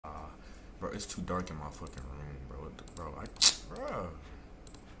Bro, it's too dark in my fucking room,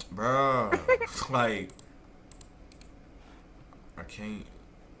 bro. Like, I can't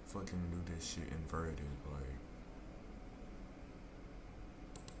fucking do this shit inverted, like.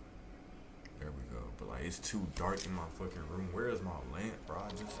 There we go. But like, it's too dark in my fucking room. Where is my lamp, bro? I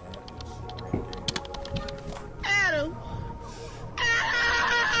just had this shit right there. Adam!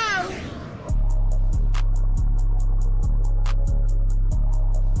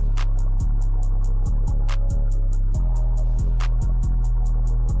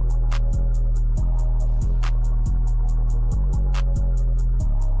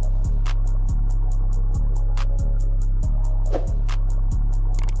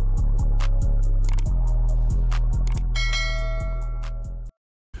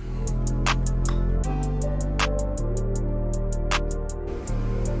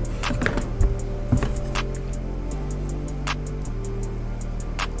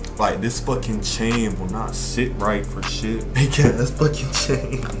 Like, this fucking chain will not sit right for shit. Big ass fucking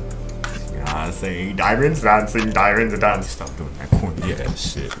chain. You know what I'm saying? Diamonds dancing, diamonds dancing. Stop doing that corny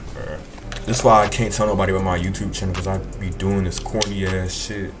ass shit, bro. That's why I can't tell nobody about my YouTube channel, because I be doing this corny ass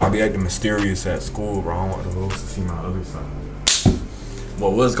shit. I be acting mysterious at school, bro. I don't want the hoes to see my other side.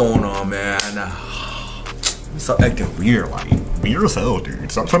 Well, what's going on, man? Stop acting weird, like, be yourself,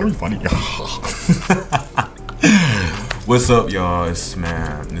 dude. Stop trying to be funny. What's up, y'all? It's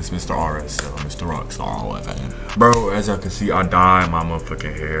Mr. RSL, Mr. Rockstar, whatever. Bro, as y'all can see, I dyed my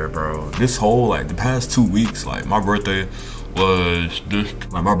motherfucking hair, bro. This whole, like, the past 2 weeks, like, my birthday was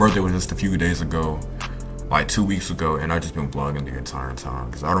just a few days ago, like 2 weeks ago, and I just been vlogging the entire time,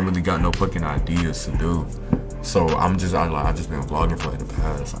 because I don't really got no fucking ideas to do. So I just been vlogging for like the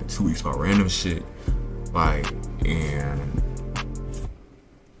past like 2 weeks about random shit, like, and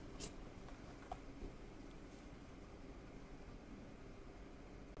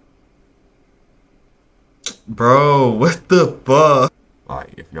bro, what the fuck?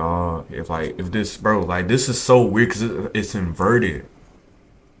 Like, if this, bro, like, this is so weird because it's inverted.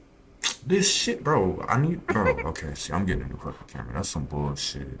 This shit, bro, okay, see, I'm getting a new fucking camera. That's some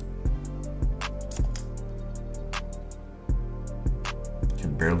bullshit.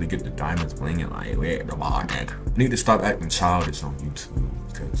 Can barely get the diamonds blinging, like, wait, bro, I need to stop acting childish on YouTube,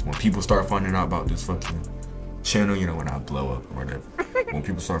 because when people start finding out about this fucking channel, you know, when I blow up or whatever, when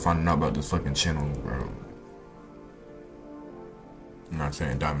people start finding out about this fucking channel, bro, I'm not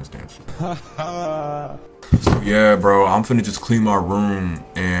saying diamonds dancing. So yeah, bro, I'm finna just clean my room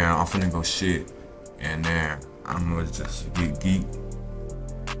and I'm finna go shit, and then I'm gonna just get geek.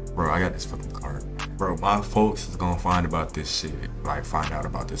 Bro, I got this fucking card. Bro, my folks is gonna find out about this shit, like find out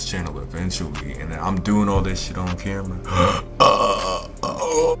about this channel eventually, and then I'm doing all this shit on camera.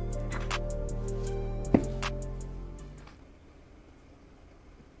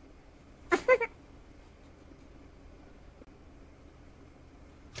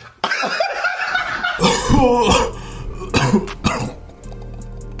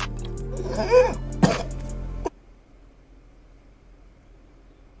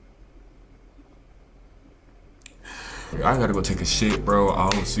 I gotta go take a shit, bro.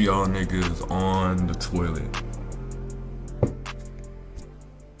 I'll see y'all niggas on the toilet.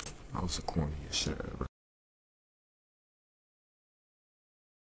 I was so corny as shit, bro.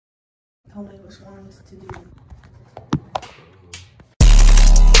 Tell me which ones to do.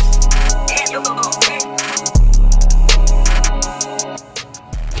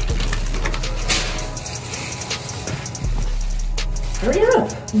 Hurry up!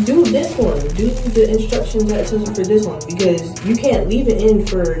 Do this one. Do the instructions that it tells you for this one, because you can't leave it in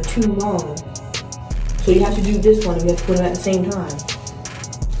for too long. So you have to do this one and you have to put it at the same time.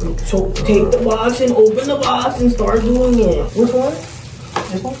 So take the box and open the box and start doing it. Which one?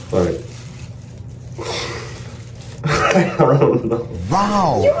 This one? Alright. I don't know.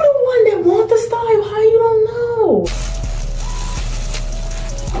 Wow! You're the one that wants the style. How you don't know?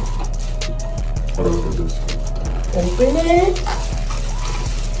 What else can do this? Open it.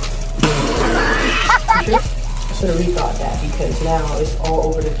 I should have rethought that, because now it's all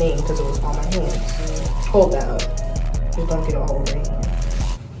over the thing because it was on my hands. Hold that up. Just don't get all over your hand.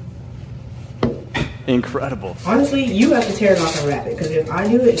 Incredible. Honestly, you have to tear it off and wrap it, because if I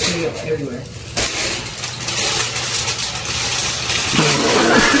do it, it's going to be everywhere.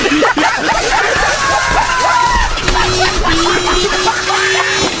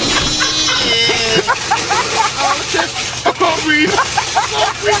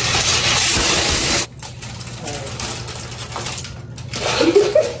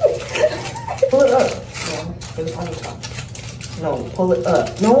 Pull it up. No, it's on the top. No, pull it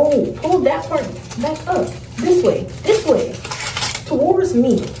up. No, pull that part back up. This way. Towards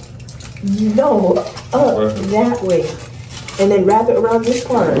me. No, up that way. And then wrap it around this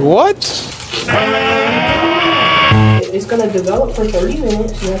part. What? It's gonna develop for 30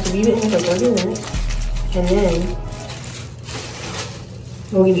 minutes. You have to leave it in for 30 minutes. And then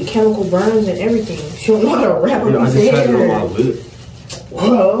it'll give you chemical burns and everything. She don't know how to wrap it on it on my lip.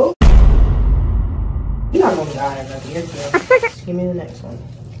 Whoa. You're not gonna die, brother. You're good. Give me the next one.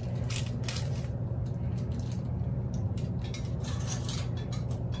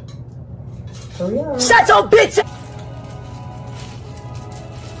 Hurry up. Shut your bitch!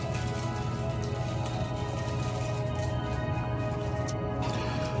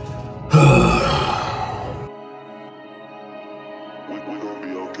 We gonna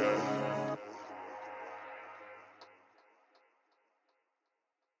be okay.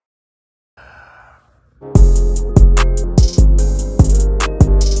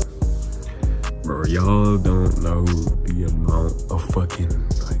 Bro, y'all don't know the amount of fucking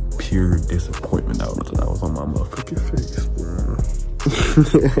like pure disappointment that was on my motherfucking face, bro.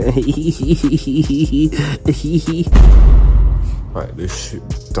 Like, this shit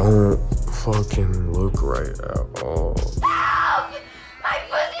don't fucking look right at all. Help! My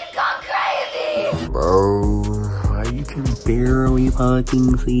pussy's gone crazy! Bro, like, you can barely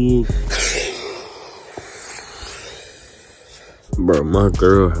fucking see it. Bro, my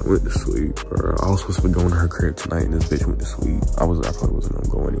girl went to sleep, bro. I was supposed to be going to her crib tonight, and this bitch went to sleep. I probably wasn't gonna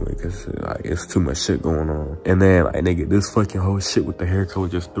go anyway, because like, it's too much shit going on. And then, like, nigga, this fucking whole shit with the hair color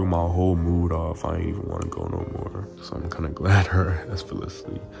just threw my whole mood off. I ain't even want to go no more. So I'm kind of glad her ass fell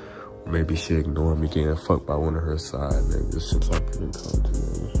asleep. Or maybe she ignored me getting fucked by one of her side, maybe since I couldn't come to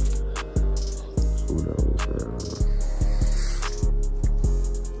me. Who knows, man.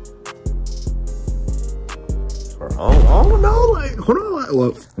 I don't know, like, hold on, like,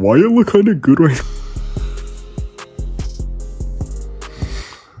 look, why you look kind of good right now?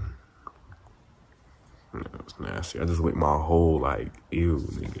 That was nasty. I just licked my whole, like, ew,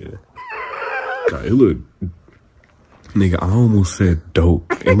 nigga. God, it look, nigga, I almost said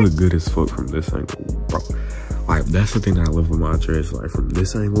dope. It look good as fuck from this angle, bro. Like, that's the thing that I love with my dress. Like, from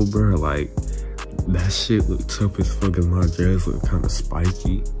this angle, bro, like, that shit look tough as fuck, as my dress look kind of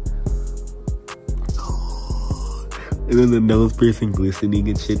spiky. And then the nose piercing glistening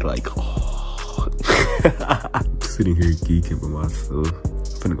and shit, like, oh. Sitting here geeking by myself.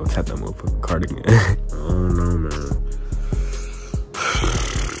 I'm finna go tap that motherfucking cardigan. I don't know, man.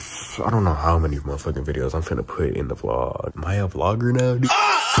 I don't know how many motherfucking videos I'm finna put in the vlog. Am I a vlogger now?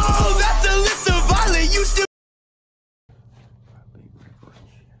 Oh, that's a list of violent. You still.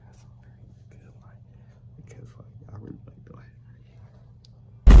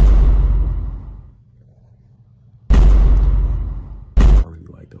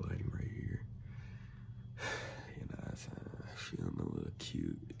 Feeling a little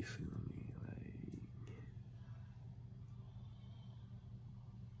cute, you feel me? Like,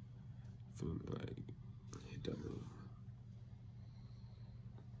 feel me? Like, hit that little.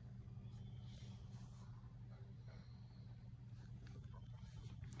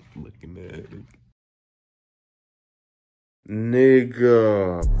 Looking at it.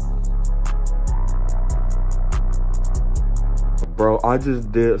 Nigga. Bro, I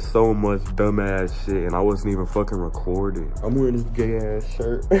just did so much dumbass shit and I wasn't even fucking recording. I'm wearing this gay ass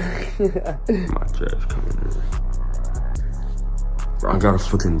shirt. My dress coming in. Bro, I got a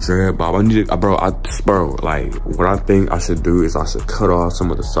fucking dread bob. I need it, bro, like, what I think I should do is I should cut off some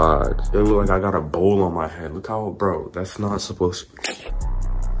of the sides. It look like I got a bowl on my head. Look how, bro, that's not supposed to.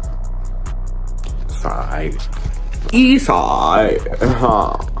 It's alright. It's alright.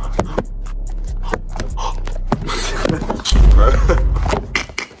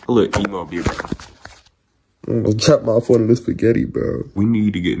 Look, emo beauty. I'm gonna chop my foot in the spaghetti, bro. We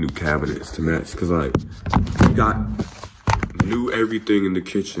need to get new cabinets to match, cause like, we got new everything in the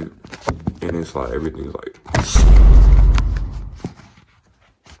kitchen, and it's like, everything's like.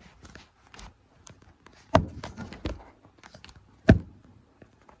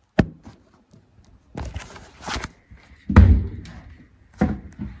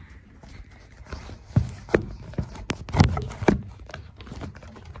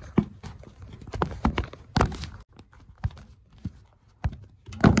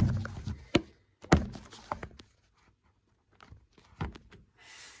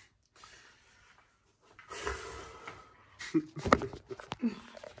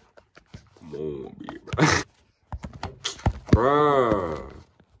 Come on,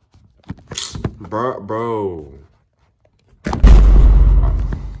 bro.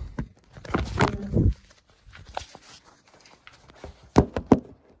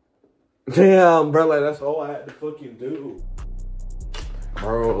 Damn, bro, like, that's all I had to fucking do.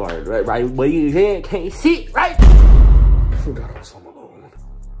 bro. Like, right where your head can't sit, right? I forgot I was home alone.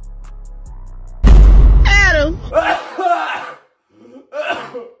 Adam!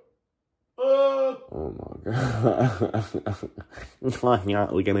 Oh my god. It's like you're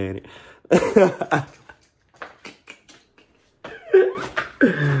not looking at it.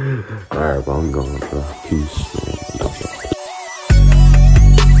 Alright, bro, I'm going, bro. Peace, man.